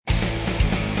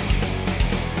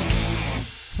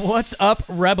What's up,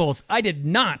 Rebels? I did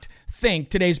not think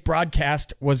today's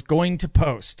broadcast was going to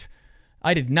post.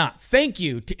 I did not. Thank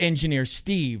you to engineer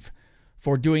Steve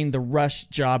for doing the rush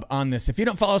job on this. If you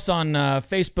don't follow us on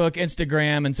Facebook,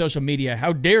 Instagram, and social media,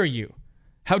 how dare you?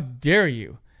 How dare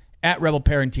you? At Rebel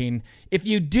Parenting. If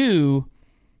you do,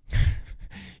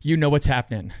 you know what's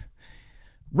happening.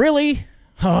 Really?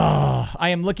 Oh, I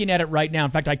am looking at it right now.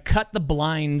 In fact, I cut the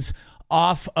blinds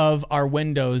off of our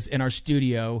windows in our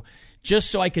studio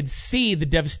just so I could see the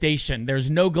devastation.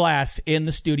 There's no glass in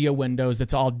the studio windows.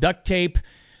 It's all duct tape.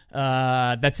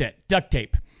 That's it. Duct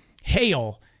tape.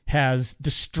 Hail has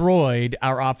destroyed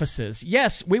our offices.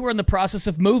 Yes, we were in the process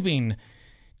of moving,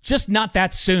 just not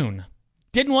that soon.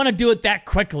 Didn't want to do it that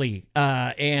quickly.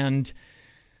 And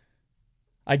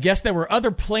I guess there were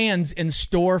other plans in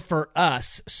store for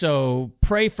us. So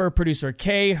pray for producer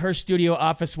Kay. Her studio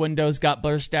office windows got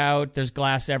burst out. There's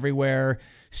glass everywhere.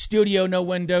 Studio, no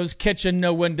windows. Kitchen,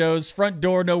 no windows. Front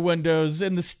door, no windows.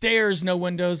 In the stairs, no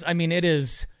windows. I mean, it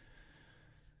is...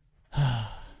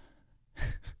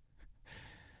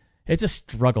 It's a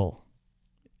struggle.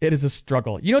 It is a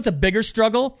struggle. You know what's a bigger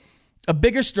struggle? A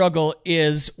bigger struggle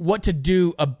is what to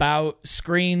do about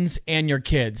screens and your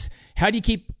kids. How do you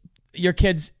keep your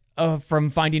kids from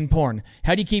finding porn?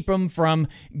 How do you keep them from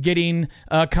getting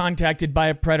contacted by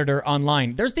a predator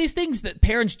online? There's these things that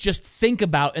parents just think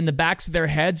about in the backs of their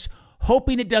heads,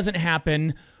 hoping it doesn't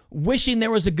happen, wishing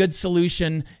there was a good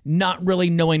solution, not really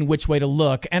knowing which way to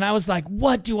look. And I was like,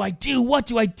 what do I do? What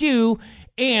do I do?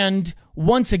 And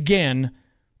once again,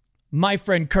 my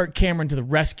friend Kirk Cameron to the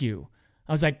rescue.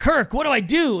 I was like, Kirk, what do I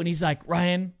do? And he's like,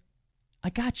 Ryan, I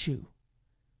got you.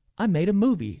 I made a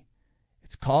movie.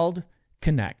 It's called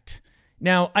Connect.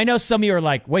 Now, I know some of you are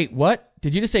like, wait, what?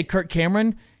 Did you just say Kirk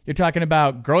Cameron? You're talking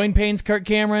about Growing Pains Kirk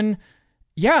Cameron?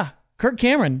 Yeah, Kirk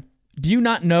Cameron. Do you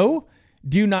not know?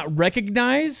 Do you not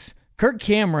recognize? Kirk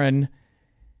Cameron,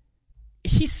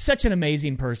 he's such an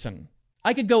amazing person.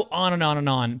 I could go on and on and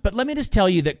on, but let me just tell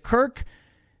you that Kirk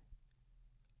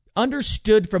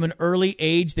understood from an early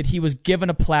age that he was given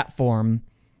a platform,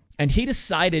 and he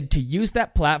decided to use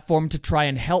that platform to try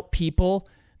and help people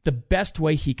the best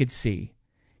way he could see.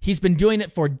 He's been doing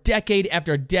it for decade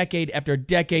after decade after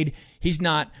decade. He's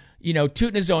not,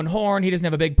 tooting his own horn. He doesn't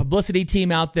have a big publicity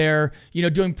team out there,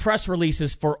 doing press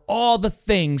releases for all the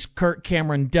things Kirk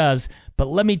Cameron does. But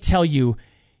let me tell you,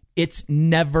 it's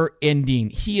never ending.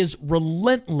 He is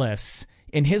relentless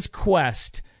in his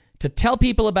quest to tell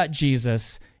people about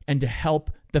Jesus and to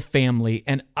help the family.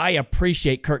 And I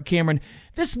appreciate Kirk Cameron.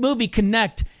 This movie,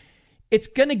 Connect, it's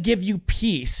going to give you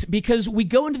peace because we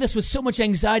go into this with so much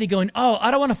anxiety going, oh,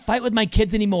 I don't want to fight with my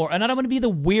kids anymore. And I don't want to be the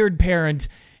weird parent.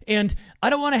 And I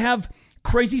don't want to have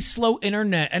crazy slow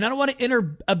internet. And I don't want to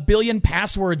enter a billion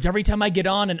passwords every time I get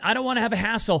on. And I don't want to have a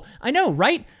hassle. I know,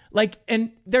 right?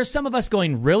 And there's some of us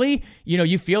going, really?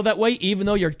 You feel that way even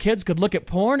though your kids could look at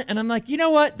porn? And I'm like, you know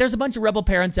what? There's a bunch of rebel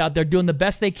parents out there doing the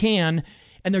best they can.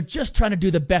 And they're just trying to do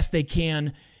the best they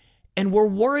can. And we're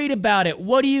worried about it.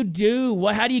 What do you do?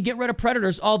 How do you get rid of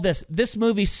predators? All this. This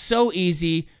movie's so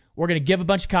easy. We're going to give a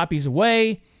bunch of copies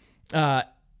away.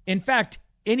 In fact,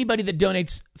 anybody that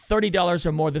donates $30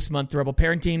 or more this month to Rebel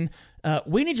Parenting,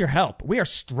 we need your help. We are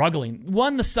struggling.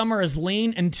 One, the summer is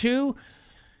lean. And two,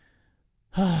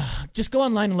 just go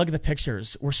online and look at the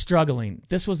pictures. We're struggling.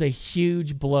 This was a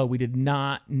huge blow. We did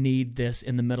not need this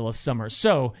in the middle of summer.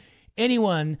 So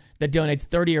anyone that donates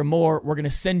 30 or more, we're going to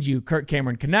send you Kirk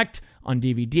Cameron Connect on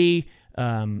DVD.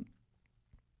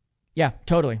 Yeah,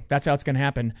 totally. That's how it's going to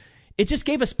happen. It just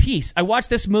gave us peace. I watched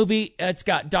this movie. It's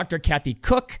got Dr. Kathy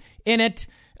Cook in it.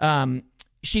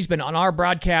 She's been on our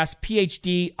broadcast,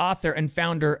 PhD, author, and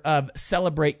founder of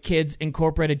Celebrate Kids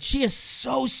Incorporated. She is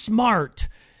so smart.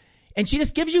 And she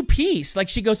just gives you peace. Like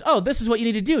she goes, oh, this is what you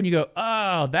need to do. And you go,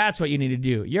 oh, that's what you need to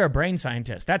do. You're a brain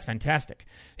scientist. That's fantastic.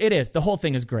 It is. The whole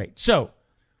thing is great. So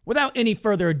without any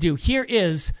further ado, here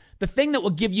is the thing that will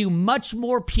give you much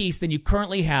more peace than you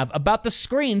currently have about the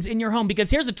screens in your home. Because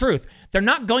here's the truth. They're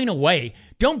not going away.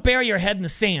 Don't bury your head in the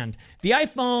sand. The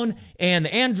iPhone and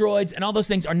the Androids and all those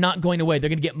things are not going away.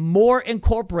 They're going to get more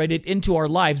incorporated into our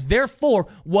lives. Therefore,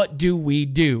 what do we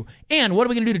do? And what are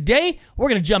we going to do today? We're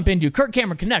going to jump into Kirk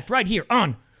Cameron Connect right here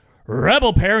on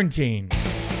Rebel Parenting.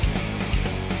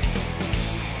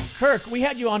 Kirk, we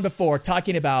had you on before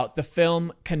talking about the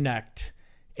film Connect.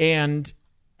 And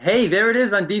hey, there it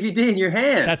is on DVD in your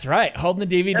hand. That's right, holding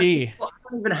the DVD. I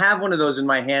don't even have one of those in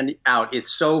my hand out. It's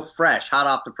so fresh, hot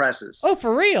off the presses. Oh,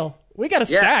 for real? We got a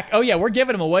stack. Oh yeah, we're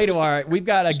giving them away to we've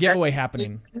got a giveaway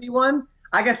happening. Send me one?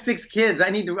 I got 6 kids. I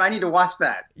need to watch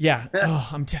that. Yeah.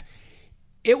 Oh,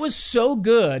 it was so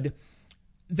good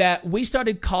that we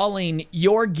started calling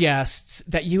your guests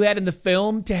that you had in the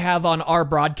film to have on our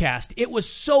broadcast. It was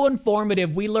so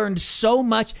informative. We learned so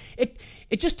much. It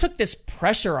just took this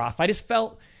pressure off. I just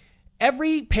felt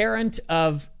every parent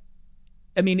of,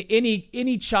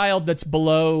 any child that's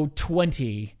below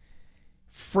 20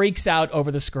 freaks out over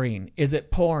the screen. Is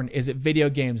it porn? Is it video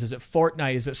games? Is it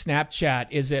Fortnite? Is it Snapchat?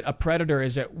 Is it a predator?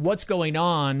 Is it what's going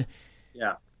on?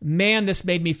 Yeah. Man, this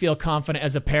made me feel confident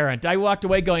as a parent. I walked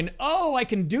away going, oh, I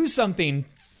can do something.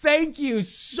 Thank you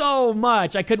so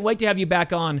much. I couldn't wait to have you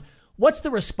back on. What's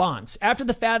the response? After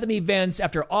the Fathom events,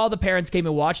 after all the parents came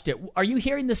and watched it, are you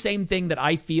hearing the same thing that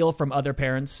I feel from other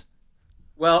parents?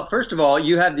 Well, first of all,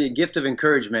 you have the gift of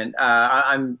encouragement.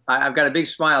 I've got a big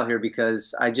smile here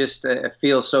because I just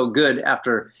feel so good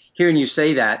after hearing you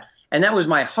say that. And that was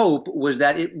my hope, was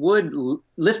that it would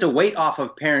lift a weight off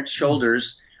of parents'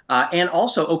 shoulders and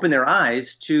also open their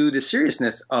eyes to the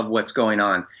seriousness of what's going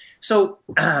on. So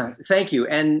thank you.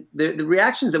 And the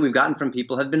reactions that we've gotten from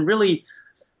people have been really,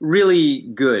 really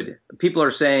good. People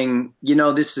are saying,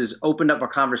 this has opened up a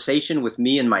conversation with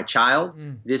me and my child.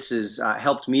 This has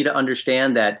helped me to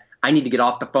understand that I need to get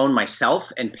off the phone myself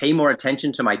and pay more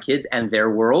attention to my kids and their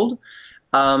world.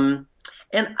 And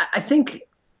I think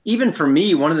even for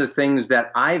me, one of the things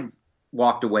that I've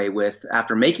walked away with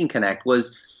after making Connect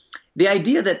was the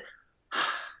idea that,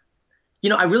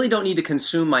 I really don't need to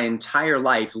consume my entire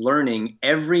life learning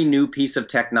every new piece of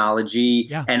technology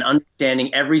and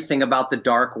understanding everything about the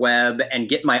dark web and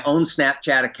get my own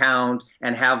Snapchat account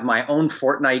and have my own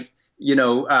Fortnite,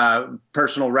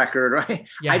 personal record. Right?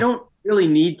 Yeah. I don't really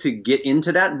need to get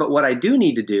into that. But what I do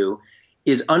need to do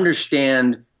is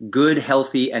understand good,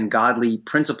 healthy, and godly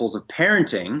principles of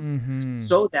parenting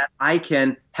so that I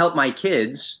can help my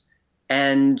kids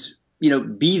and,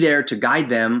 be there to guide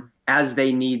them as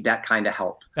they need that kind of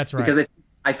help. That's right. Because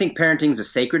I think parenting is a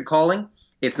sacred calling.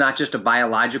 It's not just a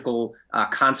biological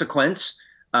consequence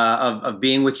of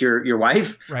being with your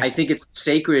wife. Right. I think it's a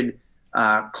sacred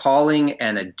calling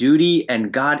and a duty,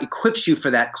 and God equips you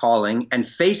for that calling. And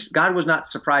God was not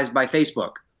surprised by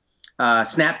Facebook.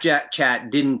 Snapchat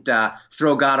didn't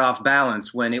throw God off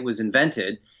balance when it was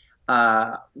invented.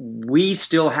 We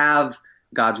still have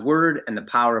God's word and the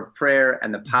power of prayer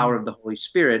and the power of the Holy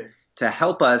Spirit to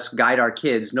help us guide our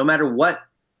kids no matter what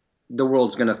the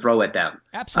world's going to throw at them.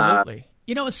 Absolutely.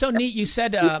 It's so neat. You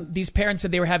said these parents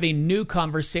said they were having new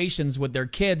conversations with their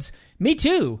kids. Me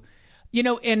too.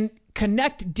 And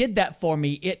Connect did that for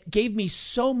me. It gave me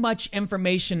so much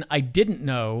information I didn't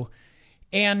know.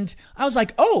 And I was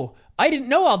like, oh, I didn't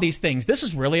know all these things. This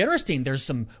is really interesting. There's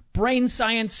some brain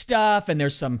science stuff and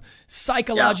there's some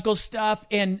psychological stuff.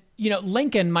 And,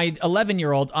 Lincoln, my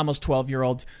 11-year-old, almost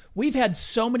 12-year-old, we've had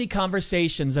so many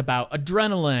conversations about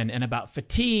adrenaline and about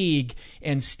fatigue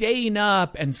and staying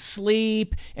up and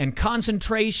sleep and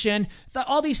concentration,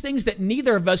 all these things that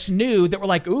neither of us knew that were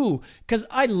like, ooh, because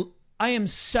I am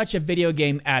such a video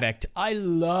game addict. I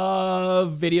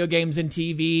love video games and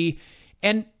TV.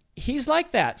 And he's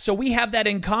like that. So we have that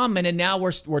in common, and now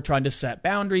we're trying to set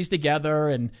boundaries together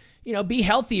and, be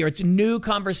healthier. It's new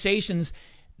conversations.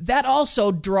 That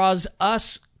also draws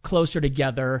us closer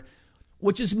together,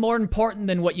 which is more important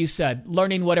than what you said,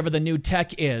 learning whatever the new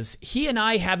tech is. He and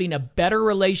I having a better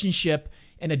relationship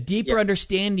and a deeper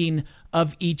understanding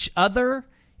of each other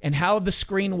and how the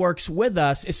screen works with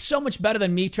us is so much better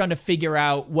than me trying to figure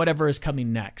out whatever is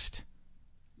coming next.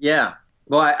 Yeah.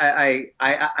 Well,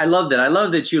 I love that. I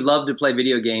love that you love to play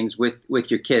video games with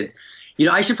your kids.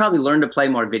 I should probably learn to play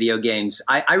more video games.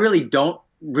 I really don't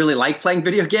really like playing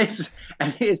video games.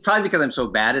 And it's probably because I'm so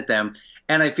bad at them.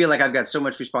 And I feel like I've got so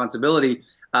much responsibility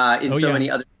in many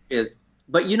other areas.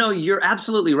 But, you're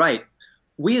absolutely right.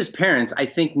 We as parents, I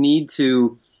think, need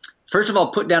to, first of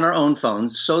all, put down our own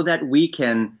phones so that we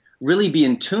can really be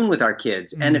in tune with our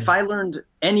kids. And if I learned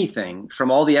anything from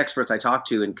all the experts I talked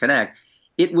to in Connect,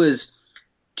 it was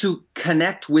to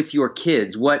connect with your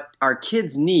kids, what our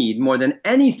kids need more than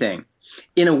anything.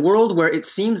 In a world where it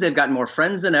seems they've got more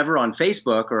friends than ever on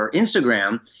Facebook or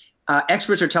Instagram,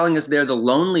 experts are telling us they're the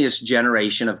loneliest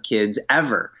generation of kids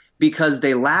ever because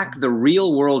they lack the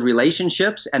real world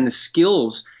relationships and the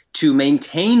skills to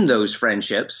maintain those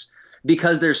friendships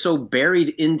because they're so buried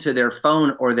into their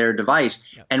phone or their device.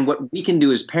 Yep. And what we can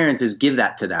do as parents is give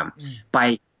that to them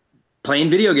by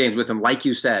playing video games with them, like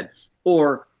you said,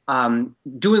 or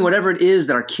doing whatever it is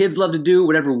that our kids love to do,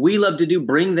 whatever we love to do,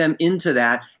 bring them into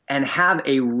that and have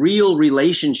a real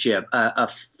relationship, a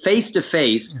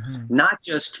face-to-face, not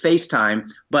just FaceTime,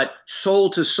 but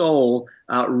soul-to-soul,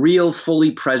 real,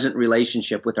 fully present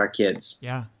relationship with our kids.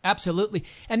 Yeah, absolutely.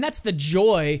 And that's the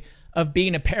joy of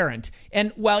being a parent.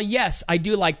 And while, yes, I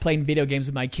do like playing video games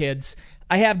with my kids,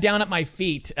 I have down at my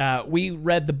feet, we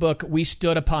read the book We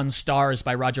Stood Upon Stars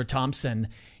by Roger Thompson,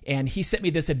 and he sent me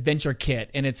this adventure kit,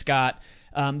 and it's got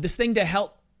this thing to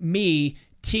help me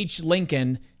teach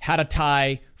Lincoln how to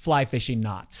tie fly fishing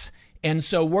knots. And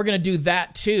so we're going to do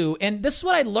that too. And this is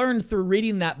what I learned through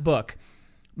reading that book.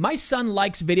 My son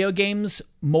likes video games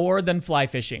more than fly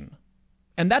fishing.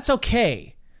 And that's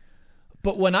okay.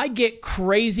 But when I get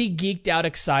crazy geeked out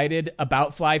excited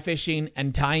about fly fishing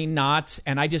and tying knots,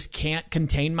 and I just can't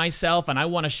contain myself and I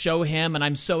want to show him and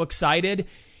I'm so excited,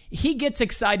 he gets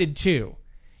excited too.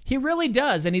 He really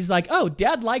does. And he's like, oh,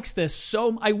 Dad likes this.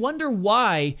 So I wonder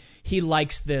why he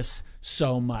likes this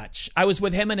so much. I was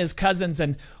with him and his cousins,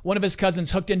 and one of his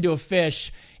cousins hooked into a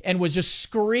fish and was just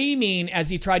screaming as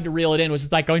he tried to reel it in. It was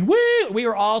just like going, woo! We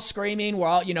were all screaming. We're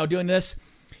all, doing this.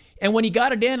 And when he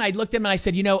got it in, I looked at him and I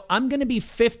said, I'm going to be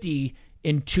 50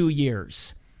 in 2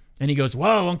 years. And he goes,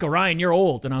 whoa, Uncle Ryan, you're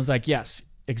old. And I was like, yes,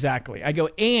 exactly. I go,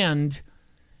 and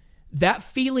that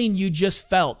feeling you just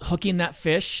felt hooking that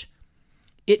fish,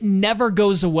 it never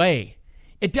goes away.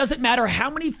 It doesn't matter how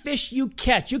many fish you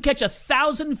catch. You catch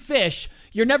 1,000 fish,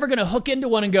 you're never going to hook into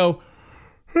one and go,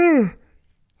 I'm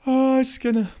just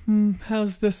going to,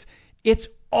 how's this? It's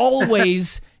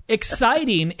always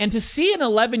exciting. And to see an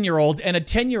 11-year-old and a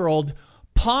 10-year-old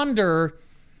ponder,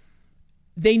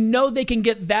 they know they can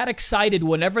get that excited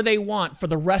whenever they want for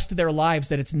the rest of their lives,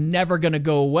 that it's never going to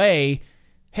go away.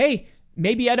 Hey,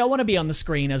 maybe I don't want to be on the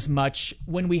screen as much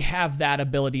when we have that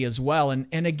ability as well. And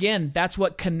again, that's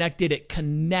what Connected. It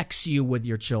connects you with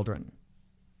your children.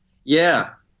 Yeah.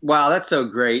 Wow, that's so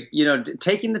great.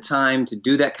 Taking the time to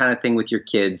do that kind of thing with your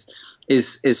kids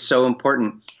is so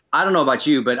important. I don't know about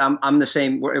you, but I'm the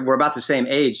same. We're about the same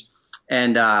age.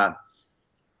 And,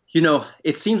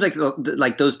 it seems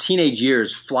like those teenage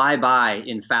years fly by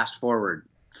in fast forward.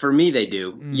 For me, they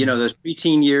do. Those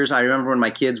preteen years, I remember when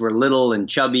my kids were little and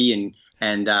chubby and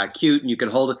cute, and you could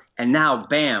hold it. And now,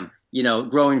 bam,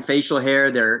 growing facial hair.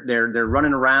 They're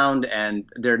running around, and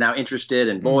they're now interested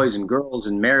in boys and girls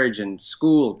and marriage and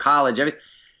school, college, everything.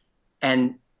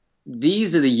 And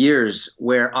these are the years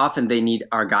where often they need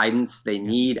our guidance. They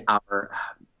need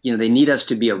they need us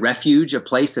to be a refuge, a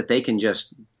place that they can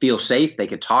just feel safe. They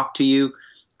could talk to you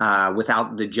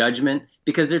without the judgment,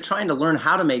 because they're trying to learn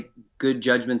how to make good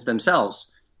judgments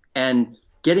themselves. And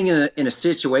getting in a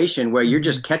situation where you're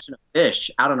just catching a fish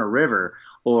out on a river,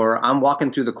 or I'm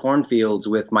walking through the cornfields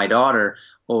with my daughter,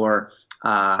 or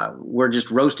we're just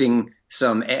roasting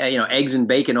some eggs and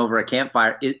bacon over a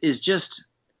campfire, it's just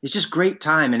great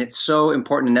time. And it's so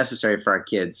important and necessary for our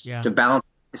kids to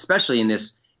balance, especially in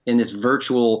this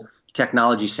virtual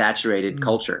technology saturated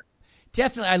culture.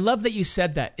 Definitely. I love that you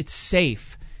said that. It's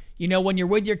safe. When you're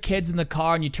with your kids in the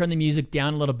car and you turn the music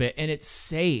down a little bit, and it's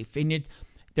safe, and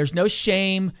there's no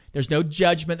shame, there's no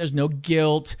judgment, there's no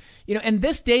guilt. And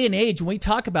this day and age, when we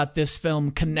talk about this film,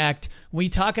 Connect, when we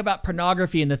talk about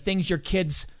pornography and the things your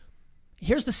kids,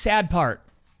 here's the sad part,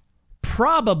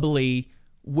 probably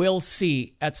will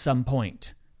see at some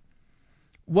point.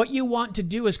 What you want to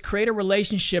do is create a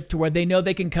relationship to where they know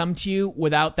they can come to you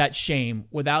without that shame,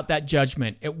 without that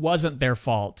judgment. It wasn't their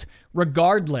fault.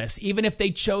 Regardless, even if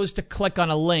they chose to click on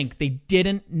a link, they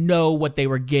didn't know what they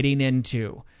were getting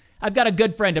into. I've got a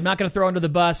good friend. I'm not going to throw her under the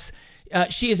bus.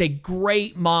 She is a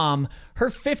great mom. Her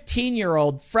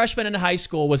 15-year-old freshman in high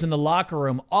school was in the locker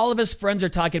room. All of his friends are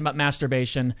talking about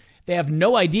masturbation. They have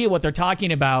no idea what they're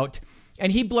talking about.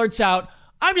 And he blurts out,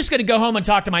 I'm just going to go home and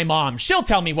talk to my mom. She'll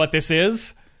tell me what this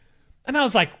is. And I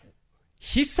was like,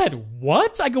 he said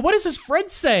what? I go, what does his friend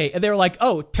say? And they were like,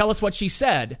 oh, tell us what she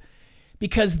said.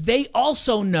 Because they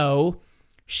also know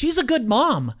she's a good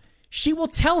mom. She will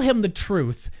tell him the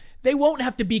truth. They won't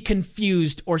have to be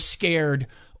confused or scared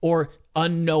or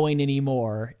unknowing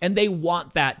anymore. And they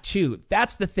want that too.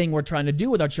 That's the thing we're trying to do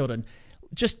with our children.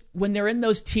 Just when they're in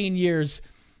those teen years,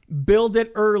 build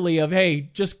it early of,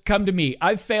 hey, just come to me.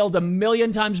 I've failed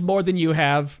 1,000,000 times more than you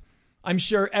have. I'm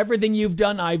sure everything you've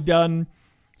done, I've done.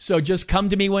 So just come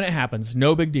to me when it happens.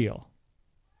 No big deal.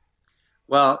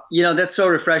 Well, that's so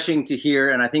refreshing to hear,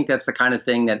 and I think that's the kind of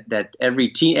thing that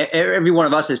every one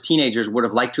of us as teenagers would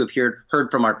have liked to have heard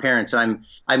from our parents. And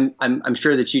I'm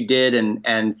sure that you did,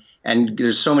 and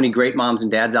there's so many great moms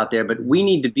and dads out there, but we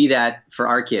need to be that for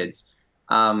our kids.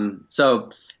 So,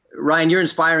 Ryan, you're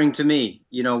inspiring to me.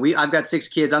 I've got 6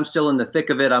 kids. I'm still in the thick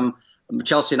of it.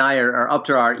 Chelsea and I are up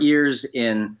to our ears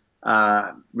in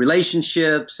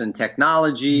relationships and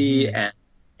technology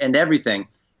and everything.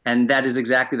 And that is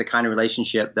exactly the kind of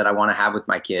relationship that I want to have with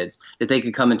my kids, that they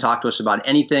could come and talk to us about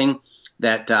anything,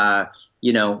 that,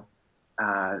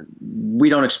 we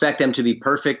don't expect them to be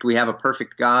perfect. We have a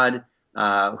perfect God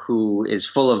who is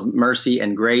full of mercy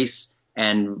and grace,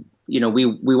 and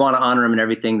we want to honor him in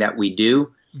everything that we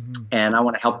do. Mm-hmm. And I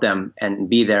want to help them and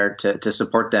be there to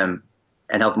support them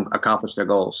and help them accomplish their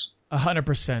goals.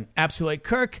 100%. Absolutely.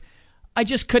 Kirk, I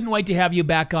just couldn't wait to have you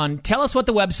back on. Tell us what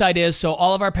the website is so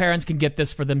all of our parents can get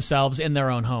this for themselves in their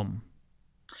own home.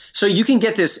 So you can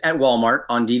get this at Walmart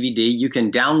on DVD. You can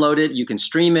download it. You can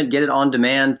stream it, get it on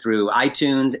demand through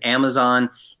iTunes, Amazon.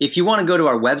 If you want to go to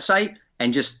our website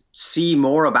and just see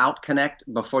more about Connect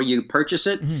before you purchase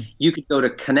it, mm-hmm. you can go to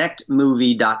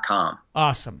connectmovie.com.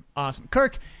 Awesome. Awesome.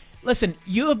 Kirk, listen,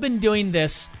 you have been doing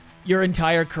this your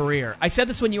entire career. I said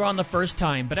this when you were on the first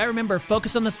time, but I remember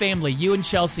Focus on the Family, you and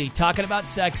Chelsea talking about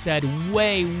sex ed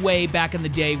way, way back in the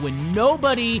day when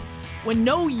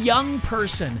no young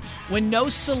person, when no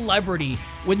celebrity,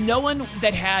 when no one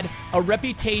that had a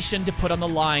reputation to put on the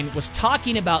line was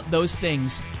talking about those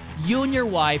things, you and your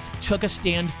wife took a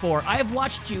stand for. I have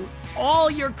watched you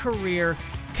all your career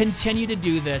continue to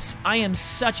do this. I am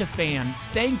such a fan.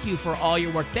 Thank you for all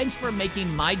your work. Thanks for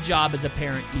making my job as a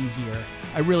parent easier.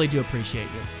 I really do appreciate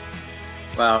you.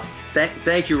 Well,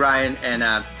 thank you, Ryan,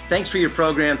 and thanks for your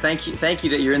program. Thank you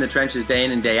that you're in the trenches day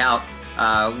in and day out.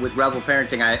 With Rebel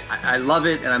Parenting. I love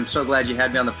it, and I'm so glad you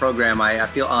had me on the program. I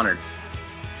feel honored.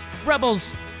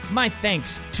 Rebels, my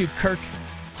thanks to Kirk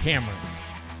Cameron.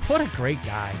 What a great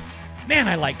guy. Man,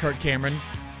 I like Kirk Cameron.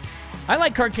 I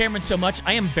like Kirk Cameron so much,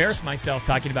 I embarrassed myself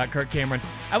talking about Kirk Cameron.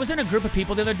 I was in a group of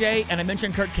people the other day, and I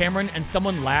mentioned Kirk Cameron, and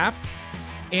someone laughed,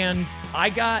 and I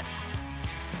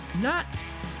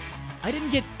didn't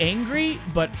get angry,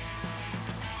 but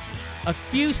a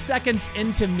few seconds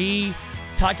into me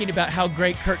talking about how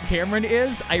great Kirk Cameron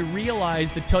is, I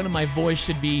realized the tone of my voice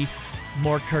should be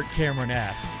more Kirk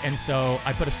Cameron-esque. And so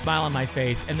I put a smile on my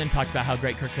face and then talked about how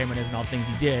great Kirk Cameron is and all the things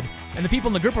he did. And the people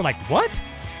in the group were like, what?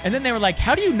 And then they were like,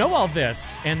 how do you know all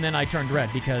this? And then I turned red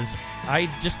because I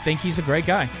just think he's a great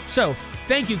guy. So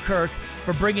thank you, Kirk,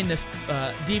 for bringing this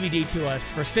DVD to us,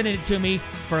 for sending it to me,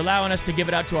 for allowing us to give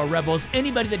it out to our Rebels.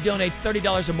 Anybody that donates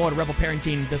 $30 or more to Rebel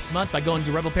Parenting this month by going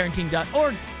to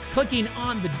rebelparenting.org, clicking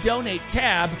on the Donate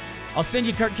tab, I'll send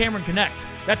you Kirk Cameron Connect.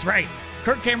 That's right.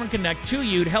 Kirk Cameron Connect to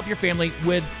you to help your family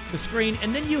with the screen,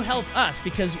 and then you help us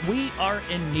because we are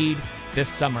in need this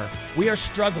summer. We are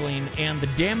struggling, and the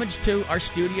damage to our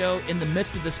studio in the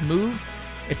midst of this move,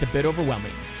 it's a bit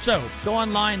overwhelming. So go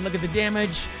online, look at the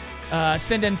damage,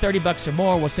 send in $30 or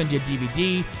more. We'll send you a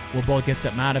DVD. We'll both get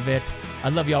something out of it. I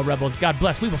love y'all, Rebels. God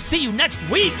bless. We will see you next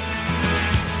week.